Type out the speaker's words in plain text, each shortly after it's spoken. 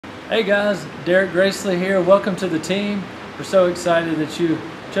Hey guys, Derek Gracely here. Welcome to the team. We're so excited that you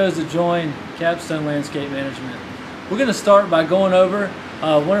chose to join Capstone Landscape Management. We're going to start by going over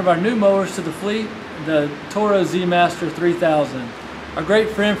one of our new mowers to the fleet, the Toro Z Master 3000. Our great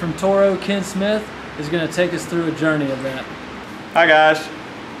friend from Toro, Ken Smith, is going to take us through a journey of that. Hi guys,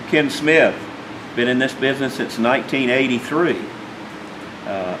 Ken Smith. Been in this business since 1983.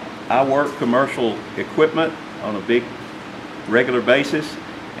 I work commercial equipment on a big regular basis,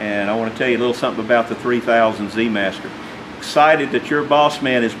 and I want to tell you a little something about the 3000 Z Master. Excited that your boss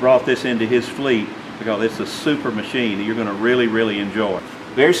man has brought this into his fleet because it's a super machine that you're going to really enjoy.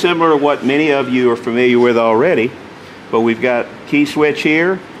 Very similar to what many of you are familiar with already, but we've got key switch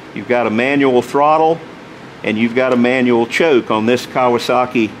here, you've got a manual throttle, and you've got a manual choke on this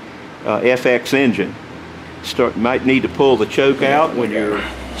Kawasaki FX engine. Might need to pull the choke out when you're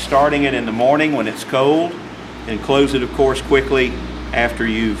starting it in the morning when it's cold, and close it of course quickly after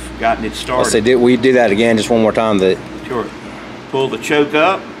you've gotten it started. Let's say, we do that again just one more time. Sure. Pull the choke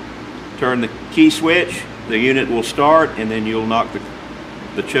up, turn the key switch, the unit will start, and then you'll knock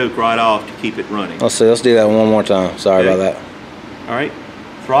the choke right off to keep it running. Let's do that one more time. Sorry about that. All right.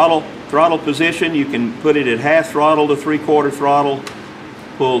 Throttle position, you can put it at half throttle to 3/4 throttle.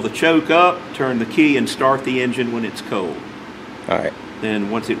 Pull the choke up, turn the key, and start the engine when it's cold. All right. Then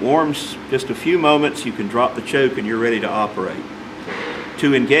once it warms just a few moments, you can drop the choke and you're ready to operate.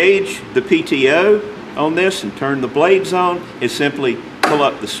 To engage the PTO on this and turn the blades on is simply pull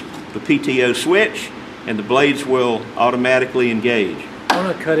up the PTO switch and the blades will automatically engage. I'm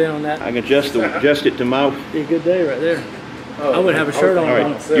going to cut in on that. I can adjust it to my... Be a good day right there. I would have a shirt on. All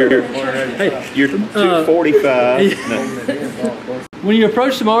right. You're 245. When you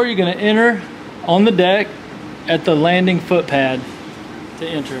approach the mower, you're going to enter on the deck at the landing foot pad to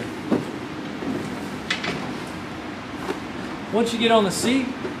enter. Once you get on the seat,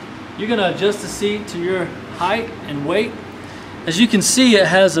 you're going to adjust the seat to your height and weight. As you can see, it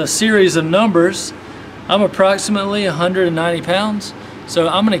has a series of numbers. I'm approximately 190 pounds, so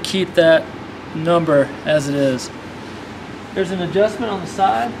I'm going to keep that number as it is. There's an adjustment on the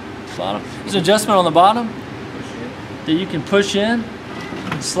side, bottom. There's an adjustment on the bottom that you can push in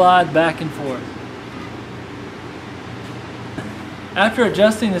and slide back and forth. After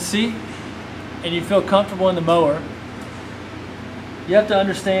adjusting the seat and you feel comfortable in the mower, you have to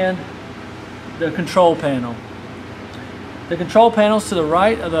understand the control panel. The control panel's to the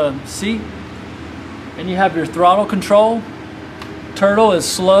right of the seat, and you have your throttle control. Turtle is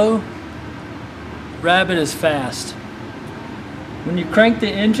slow, Rabbit is fast. When you crank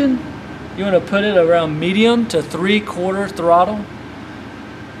the engine, you want to put it around medium to 3/4 throttle.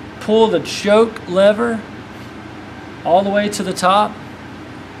 Pull the choke lever all the way to the top.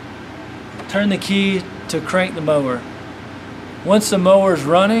 Turn the key to crank the mower. Once the mower is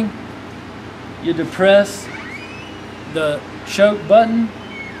running, you depress the choke button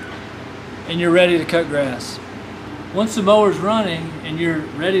and you're ready to cut grass. Once the mower is running and you're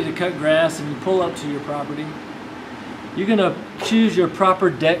ready to cut grass and you pull up to your property, you're going to choose your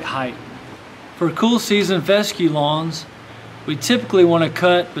proper deck height. For cool season fescue lawns, we typically want to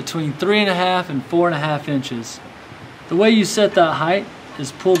cut between 3.5 and 4.5 inches. The way you set that height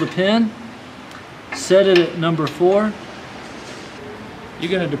is pull the pin, set it at number 4. You're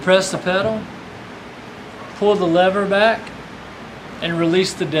going to depress the pedal, pull the lever back, and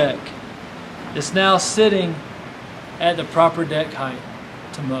release the deck. It's now sitting at the proper deck height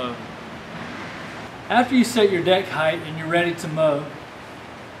to mow. After you set your deck height and you're ready to mow,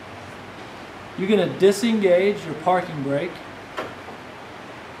 you're going to disengage your parking brake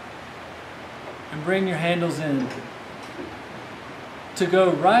and bring your handles in. To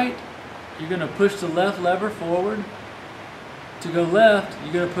go right, you're going to push the left lever forward. To go left,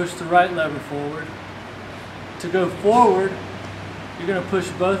 you're going to push the right lever forward. To go forward, you're going to push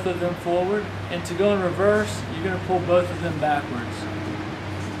both of them forward. And to go in reverse, you're going to pull both of them backwards.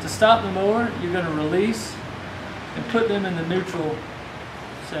 To stop the mower, you're going to release and put them in the neutral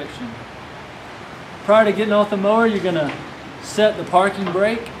section. Prior to getting off the mower, you're going to set the parking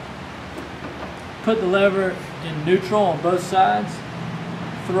brake, put the lever in neutral on both sides,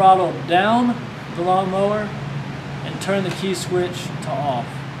 throttle down the lawnmower, and turn the key switch to off.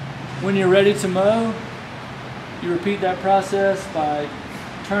 When you're ready to mow, you repeat that process by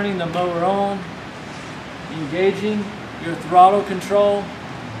turning the mower on, engaging your throttle control.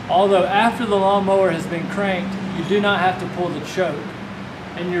 Although after the lawnmower has been cranked, you do not have to pull the choke,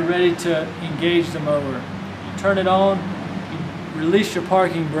 and you're ready to engage the mower. You turn it on, you release your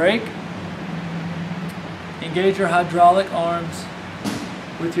parking brake, engage your hydraulic arms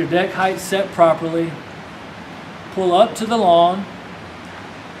with your deck height set properly, pull up to the lawn,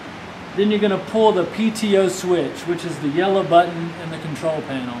 then you're going to pull the PTO switch, which is the yellow button in the control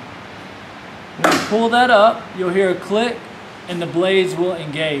panel. When you pull that up, you'll hear a click and the blades will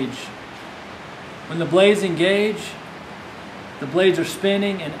engage. When the blades engage, the blades are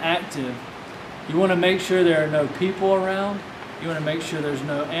spinning and active. You want to make sure there are no people around. You want to make sure there's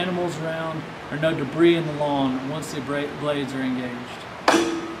no animals around or no debris in the lawn once the blades are engaged.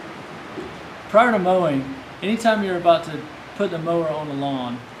 Prior to mowing, anytime you're about to put the mower on the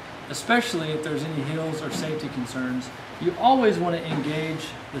lawn, especially if there's any hills or safety concerns, you always want to engage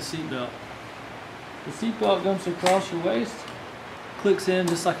the seat belt. The seat belt comes across your waist, clicks in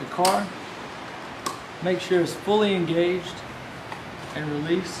just like a car. Make sure it's fully engaged and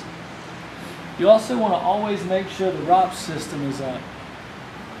release. You also want to always make sure the ROP system is up.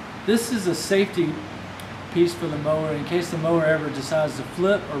 This is a safety piece for the mower in case the mower ever decides to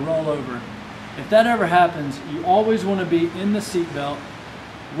flip or roll over. If that ever happens, you always want to be in the seat belt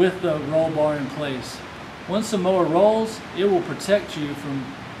with the roll bar in place. Once the mower rolls, it will protect you from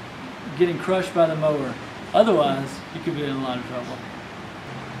getting crushed by the mower. Otherwise, you could be in a lot of trouble.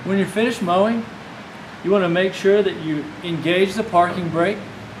 When you're finished mowing, you want to make sure that you engage the parking brake,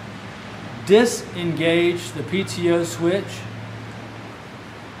 disengage the PTO switch,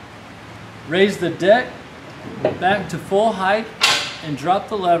 raise the deck back to full height and drop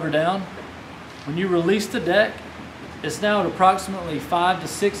the lever down. When you release the deck, it's now at approximately 5 to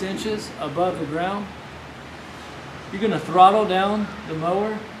 6 inches above the ground. You're going to throttle down the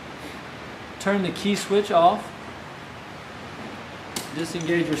mower, turn the key switch off,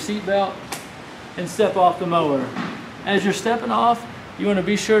 disengage your seat belt, and step off the mower. As you're stepping off, you want to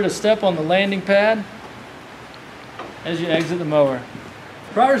be sure to step on the landing pad as you exit the mower.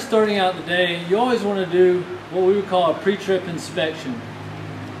 Prior to starting out the day, you always want to do what we would call a pre-trip inspection.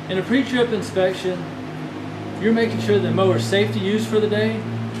 In a pre-trip inspection, you're making sure the mower is safe to use for the day,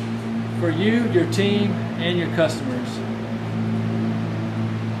 for you, your team, and your customers.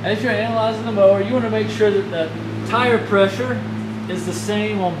 As you're analyzing the mower, you want to make sure that the tire pressure is the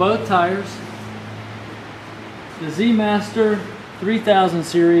same on both tires. The Z-Master 3000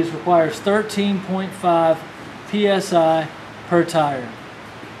 series requires 13.5 PSI per tire.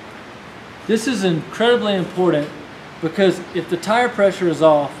 This is incredibly important because if the tire pressure is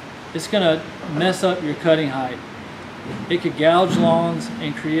off, it's going to mess up your cutting height. It could gouge lawns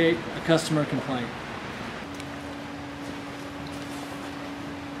and create a customer complaint.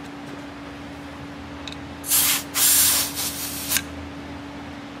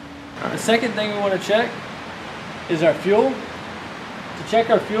 The second thing we want to check is our fuel. To check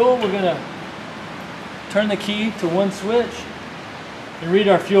our fuel, we're going to turn the key to one switch and read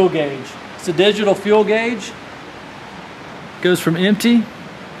our fuel gauge. It's a digital fuel gauge. It goes from empty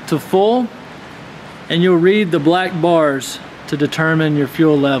to full, and you'll read the black bars to determine your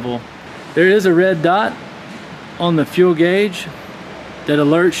fuel level. There is a red dot on the fuel gauge that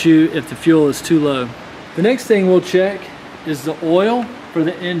alerts you if the fuel is too low. The next thing we'll check is the oil for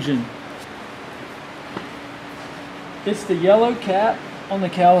the engine. It's the yellow cap on the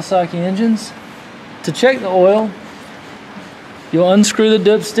Kawasaki engines. To check the oil, you'll unscrew the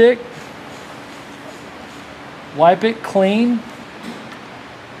dipstick, wipe it clean,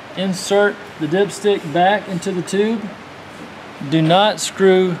 insert the dipstick back into the tube. Do not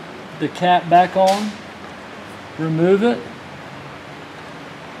screw the cap back on. Remove it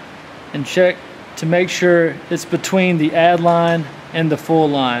and check to make sure it's between the add line and the full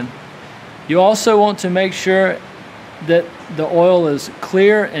line. You also want to make sure that the oil is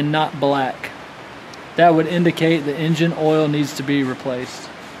clear and not black. That would indicate the engine oil needs to be replaced.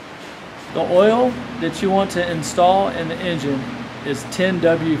 The oil that you want to install in the engine is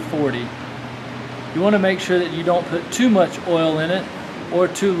 10W40. You want to make sure that you don't put too much oil in it or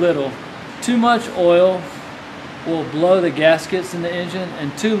too little. Too much oil will blow the gaskets in the engine,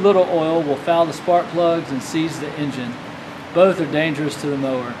 and too little oil will foul the spark plugs and seize the engine. Both are dangerous to the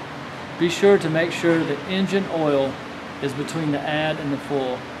mower. Be sure to make sure the engine oil is between the add and the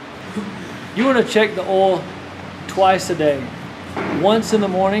full. You want to check the oil twice a day. Once in the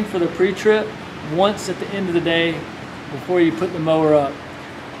morning for the pre-trip, once at the end of the day before you put the mower up.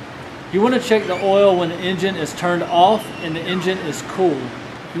 You want to check the oil when the engine is turned off and the engine is cool.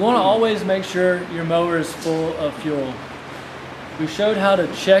 You want to always make sure your mower is full of fuel. We showed how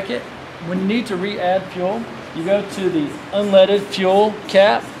to check it. When you need to re-add fuel, you go to the unleaded fuel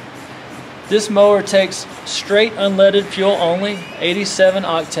cap. This mower takes straight unleaded fuel only, 87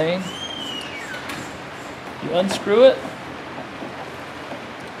 octane. You unscrew it,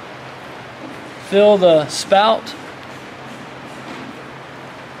 fill the spout,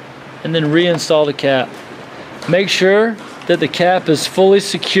 and then reinstall the cap. Make sure that the cap is fully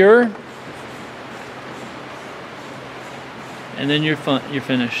secure and then you're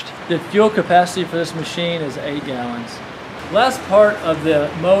finished. The fuel capacity for this machine is 8 gallons. Last part of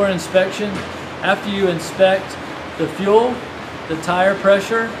the mower inspection, after you inspect the fuel, the tire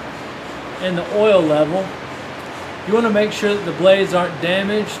pressure, and the oil level, you want to make sure that the blades aren't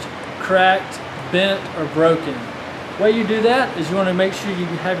damaged, cracked, bent, or broken. The way you do that is you want to make sure you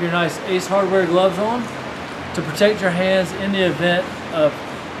have your nice Ace Hardware gloves on to protect your hands in the event of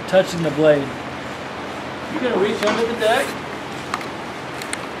touching the blade. You're going to reach under the deck,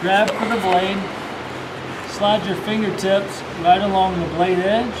 grab for the blade, slide your fingertips right along the blade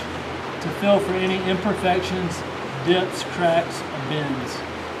edge to feel for any imperfections, dips, cracks, or bends.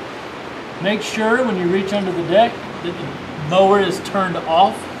 Make sure when you reach under the deck that the mower is turned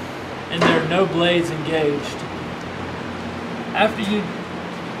off and there are no blades engaged. After you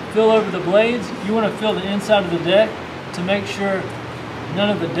feel over the blades, you want to feel the inside of the deck to make sure none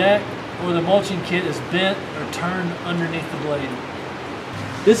of the deck or the mulching kit is bent or turned underneath the blade.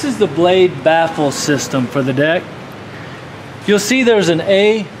 This is the blade baffle system for the deck. You'll see there's an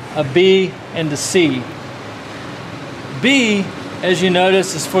A, a B, and a C. B, as you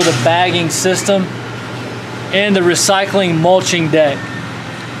notice, is for the bagging system and the recycling mulching deck.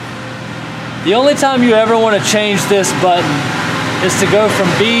 The only time you ever want to change this button is to go from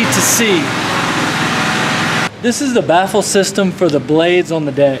B to C. This is the baffle system for the blades on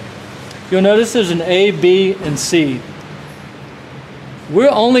the deck. You'll notice there's an A, B, and C. We're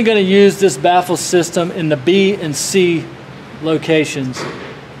only going to use this baffle system in the B and C locations.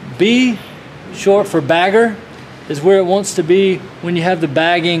 B, short for bagger, is where it wants to be when you have the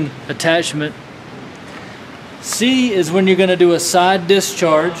bagging attachment. C is when you're going to do a side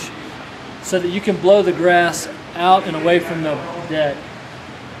discharge so that you can blow the grass out and away from the deck.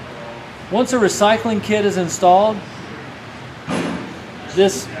 Once a recycling kit is installed,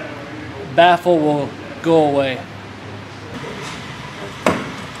 this baffle will go away.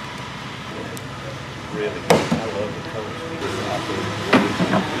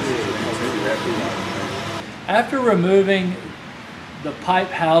 After removing the pipe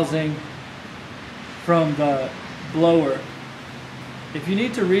housing from the blower, if you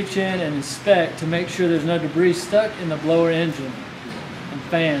need to reach in and inspect to make sure there's no debris stuck in the blower engine and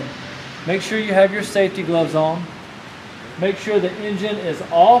fan, make sure you have your safety gloves on. Make sure the engine is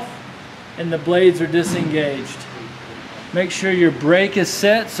off and the blades are disengaged. Make sure your brake is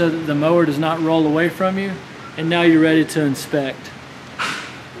set so that the mower does not roll away from you. And now you're ready to inspect.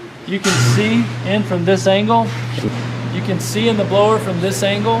 You can see in from this angle. You can see in the blower from this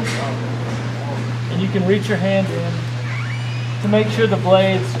angle. And you can reach your hand in to make sure the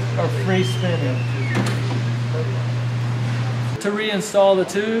blades are free spinning. To reinstall the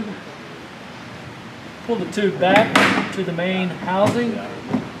tube, pull the tube back to the main housing,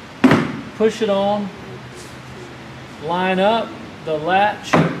 push it on, line up the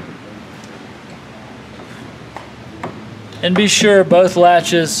latch, and be sure both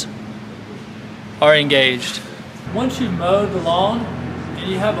latches are engaged. Once you've mowed the lawn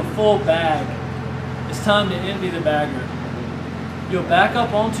and you have a full bag, it's time to empty the bagger. You'll back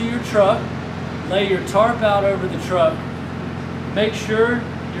up onto your truck, lay your tarp out over the truck, make sure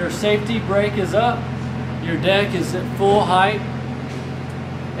your safety brake is up, your deck is at full height,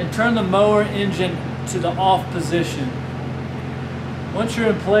 and turn the mower engine to the off position. Once you're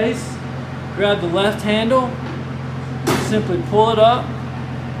in place, grab the left handle, simply pull it up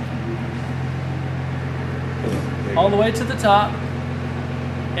all the way to the top,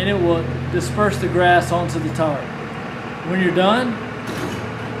 and it will disperse the grass onto the tarp. When you're done,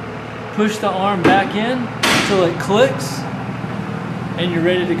 push the arm back in until it clicks, and you're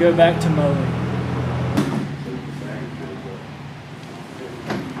ready to go back to mowing.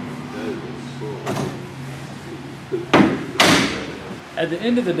 At the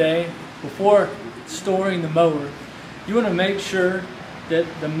end of the day, before storing the mower, you want to make sure that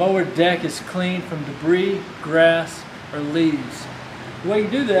the mower deck is clean from debris, grass, or leaves. The way you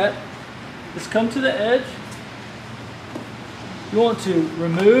do that is come to the edge. You want to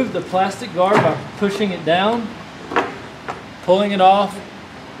remove the plastic guard by pushing it down, pulling it off.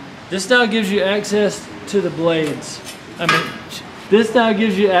 This now gives you access to the blades. This now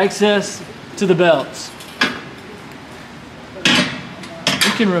gives you access to the belts.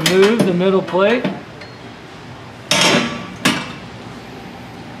 You can remove the middle plate.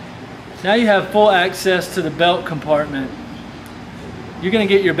 Now you have full access to the belt compartment. You're going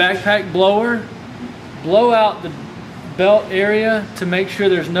to get your backpack blower, blow out the belt area to make sure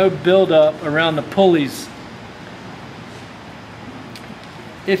there's no buildup around the pulleys.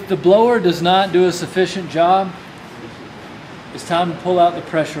 If the blower does not do a sufficient job, it's time to pull out the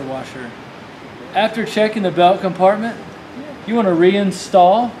pressure washer. After checking the belt compartment, You want to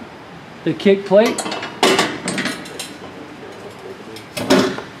reinstall the kick plate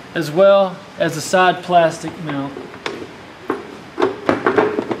as well as the side plastic mount.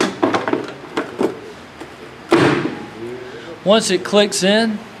 Once it clicks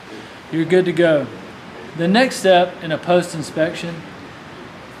in, you're good to go. The next step in a post-inspection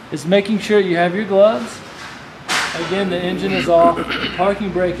is making sure you have your gloves. Again, the engine is off, the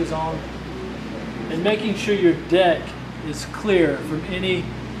parking brake is on, and making sure your deck is clear from any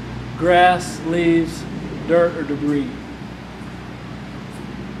grass, leaves, dirt, or debris.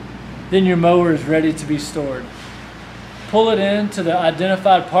 Then your mower is ready to be stored. Pull it into the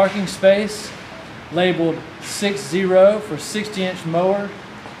identified parking space labeled 60 for 60-inch mower.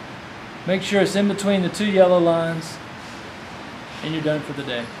 Make sure it's in between the two yellow lines, and you're done for the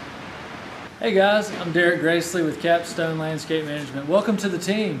day. Hey guys, I'm Derek Gracely with Capstone Landscape Management. Welcome to the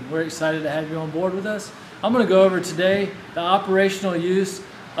team. We're excited to have you on board with us. I'm going to go over today the operational use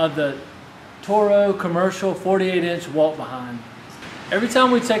of the Toro commercial 48-inch walk behind. Every time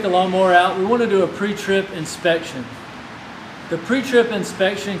we take a lawnmower out, we want to do a pre-trip inspection. The pre-trip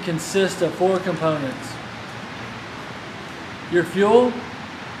inspection consists of 4 components: your fuel,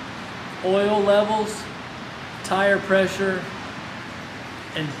 oil levels, tire pressure,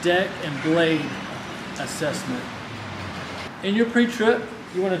 and deck and blade assessment. In your pre-trip,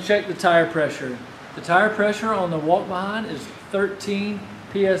 you want to check the tire pressure. The tire pressure on the walk behind is 13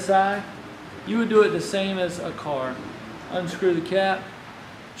 psi. You would do it the same as a car. Unscrew the cap,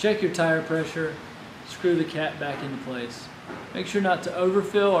 check your tire pressure, screw the cap back into place. Make sure not to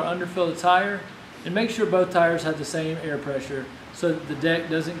overfill or underfill the tire, and make sure both tires have the same air pressure so that the deck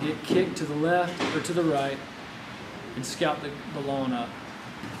doesn't get kicked to the left or to the right and scalp the lawn up.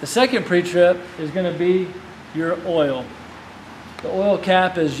 The second pre-trip is going to be your oil. The oil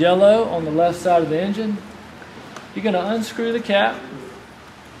cap is yellow on the left side of the engine. You're going to unscrew the cap,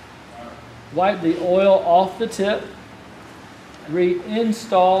 wipe the oil off the tip,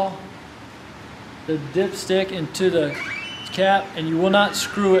 reinstall the dipstick into the cap, and you will not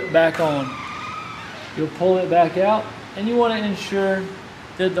screw it back on. You'll pull it back out, and you want to ensure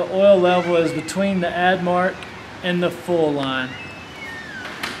that the oil level is between the add mark and the full line.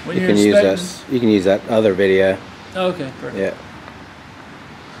 When you can use this. You can use that other video. Okay, perfect. Yeah.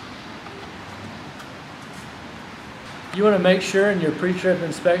 You want to make sure in your pre-trip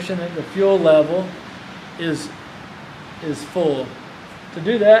inspection that the fuel level is full. To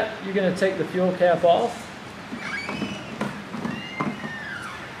do that, you're going to take the fuel cap off,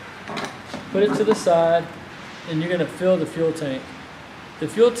 put it to the side, and you're going to fill the fuel tank. The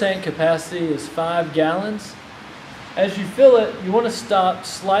fuel tank capacity is 5 gallons. As you fill it, you want to stop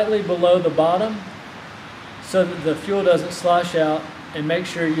slightly below the bottom so that the fuel doesn't slosh out, and make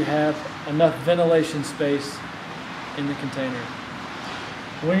sure you have enough ventilation space in the container.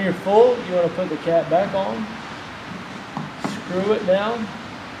 When you're full, you want to put the cap back on, screw it down,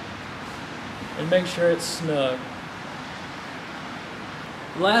 and make sure it's snug.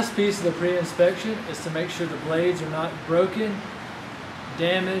 The last piece of the pre-inspection is to make sure the blades are not broken,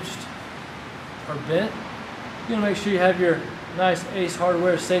 damaged, or bent. You're going to make sure you have your nice Ace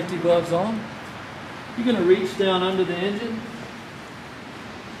Hardware safety gloves on. You're going to reach down under the engine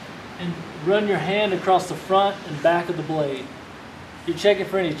and run your hand across the front and back of the blade. You're checking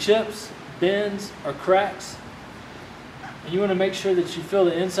for any chips, bends, or cracks. And you want to make sure that you feel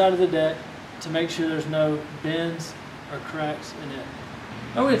the inside of the deck to make sure there's no bends or cracks in it.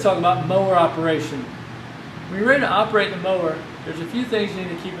 Now we're going to talk about mower operation. When you're ready to operate the mower, there's a few things you need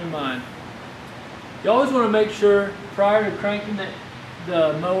to keep in mind. You always want to make sure, prior to cranking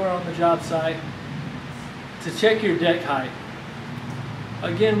the mower on the job site, to check your deck height.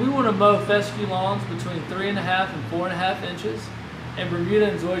 Again, we want to mow fescue lawns between 3.5 and 4.5 inches, and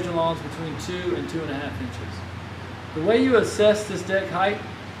Bermuda and zoysia lawns between 2 and 2.5 inches. The way you assess this deck height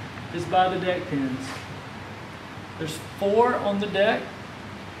is by the deck pins. There's 4 on the deck.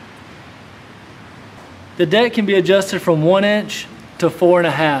 The deck can be adjusted from 1 inch to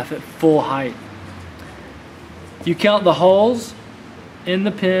 4.5 at full height. You count the holes in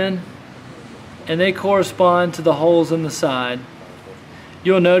the pin, and they correspond to the holes in the side.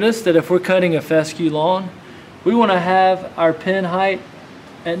 You'll notice that if we're cutting a fescue lawn, we want to have our pin height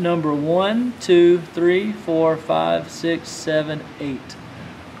at number 1, 2, 3, 4, 5, 6, 7, 8.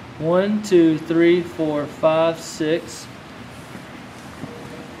 1, 2, 3, 4, 5, 6.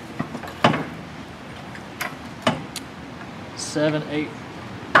 7, 8.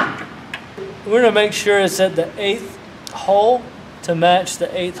 We're going to make sure it's at the 8th hole to match the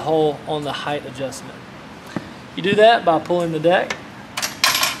 8th hole on the height adjustment. You do that by pulling the deck,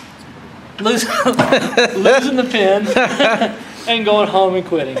 losing the pin and going home and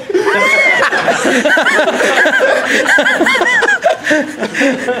quitting.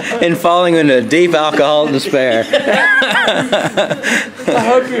 And falling into deep alcohol despair. I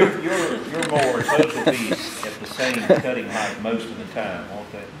hope Your mowers, those will be at the same cutting height most of the time,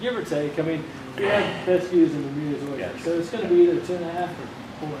 won't they? give or take. I mean, we have best views in the views order. Gotcha. So it's going to be either 2.5 or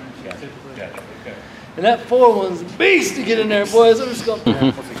 4 inches. Gotcha, typically. gotcha, okay. And that 4 one's a beast to get in there, boys. I'm just going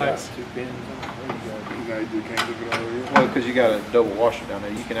to... What's it got? 2 pins? You can't look it over here. Well, because you got a double washer down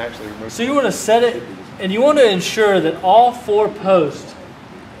there, you can actually remove. So you want to set it, and you want to ensure that all 4 posts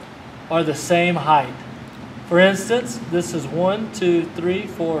are the same height. For instance, this is 1, 2, 3,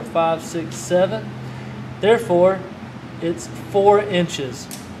 4, 5, 6, 7. Therefore, it's 4 inches.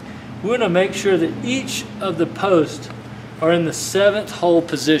 We want to make sure that each of the posts are in the 7th hole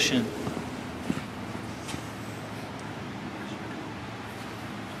position.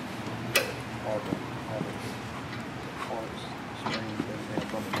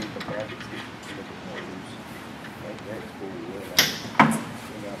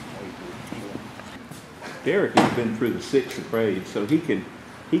 Derek has been through the 6th grade, so he can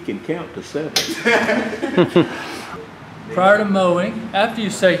count to 7. Prior to mowing, after you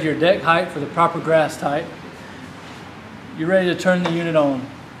set your deck height for the proper grass type, you're ready to turn the unit on.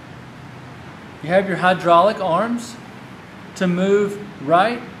 You have your hydraulic arms. To move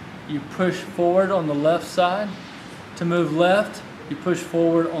right, you push forward on the left side. To move left, you push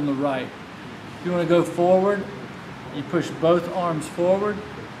forward on the right. If you want to go forward, you push both arms forward.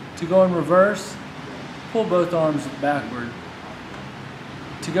 To go in reverse, pull both arms backward.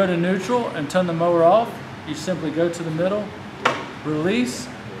 To go to neutral and turn the mower off, you simply go to the middle, release,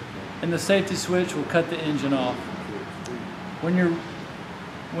 and the safety switch will cut the engine off. When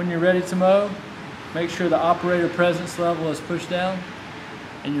you're ready to mow, make sure the operator presence level is pushed down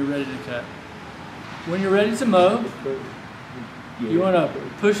and you're ready to cut. When you're ready to mow, you want to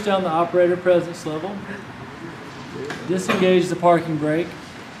push down the operator presence level, disengage the parking brake,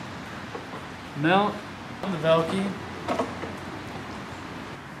 mount the Velke.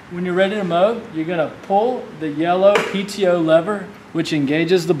 When you're ready to mow, you're going to pull the yellow PTO lever, which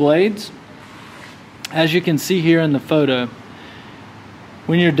engages the blades, as you can see here in the photo.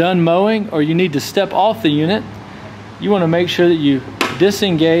 When you're done mowing or you need to step off the unit, you want to make sure that you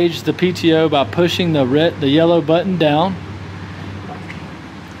disengage the PTO by pushing the yellow button down.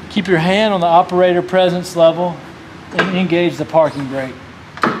 Keep your hand on the operator presence level and engage the parking brake.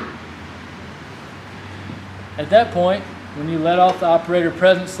 At that point, when you let off the operator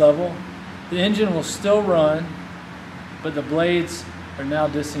presence level, the engine will still run, but the blades are now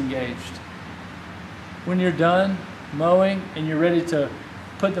disengaged. When you're done mowing and you're ready to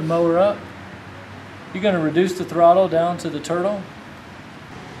put the mower up, you're going to reduce the throttle down to the turtle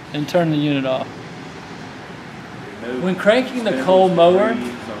and turn the unit off. When cranking the cold mower,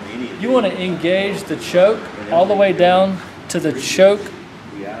 you want to engage the choke all the way down to the choke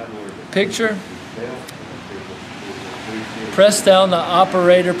picture. Press down the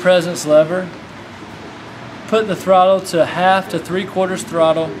operator presence lever. Put the throttle to 1/2 to 3/4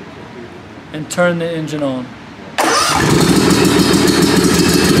 throttle and turn the engine on.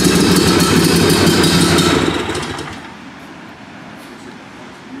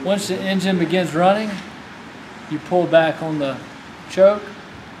 Once the engine begins running, you pull back on the choke,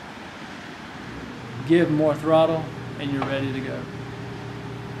 give more throttle, and you're ready to go.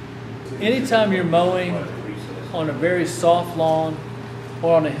 Anytime you're mowing on a very soft lawn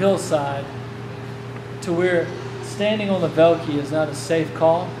or on a hillside to where standing on the Velke is not a safe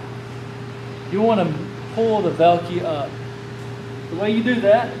call, you want to pull the Velke up. The way you do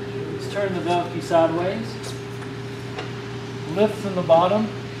that is turn the Velke sideways, lift from the bottom,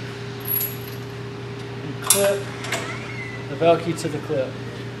 and clip the Velke to the clip.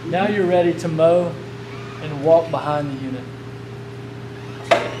 Now you're ready to mow and walk behind the unit.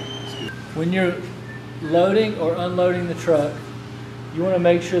 When you're loading or unloading the truck, you want to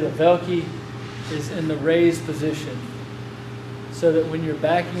make sure the Velke is in the raised position so that when you're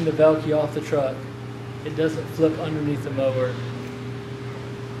backing the Velke off the truck, it doesn't flip underneath the mower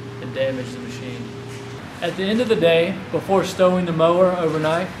and damage the machine. At the end of the day, before stowing the mower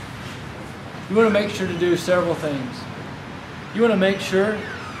overnight, you want to make sure to do several things. You want to make sure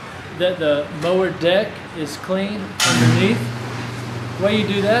that the mower deck is clean underneath. The way you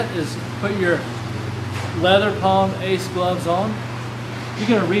do that is put your leather palm ace gloves on. You're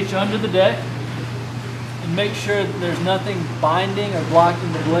going to reach under the deck and make sure that there's nothing binding or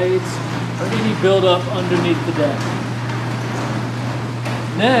blocking the blades or any buildup underneath the deck.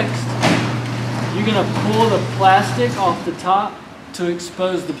 Next, you're going to pull the plastic off the top to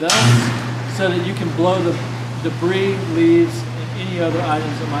expose the belts. so that you can blow the debris, leaves, and any other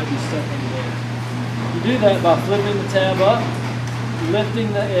items that might be stuck in there. You do that by flipping the tab up,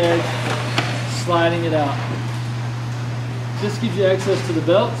 lifting the edge, sliding it out. This gives you access to the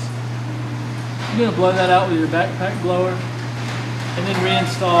belts. You're going to blow that out with your backpack blower and then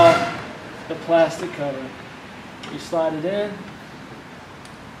reinstall the plastic cover. You slide it in,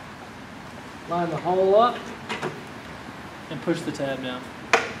 line the hole up, and push the tab down.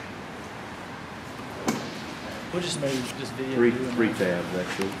 We'll just maybe just video. Three tabs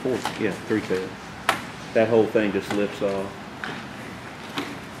actually. Four, yeah, 3 tabs. That whole thing just lifts off.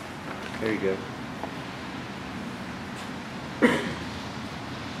 There you go.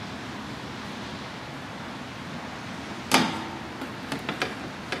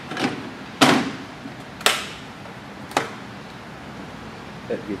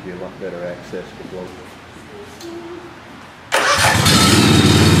 That gives you a lot better access to blow.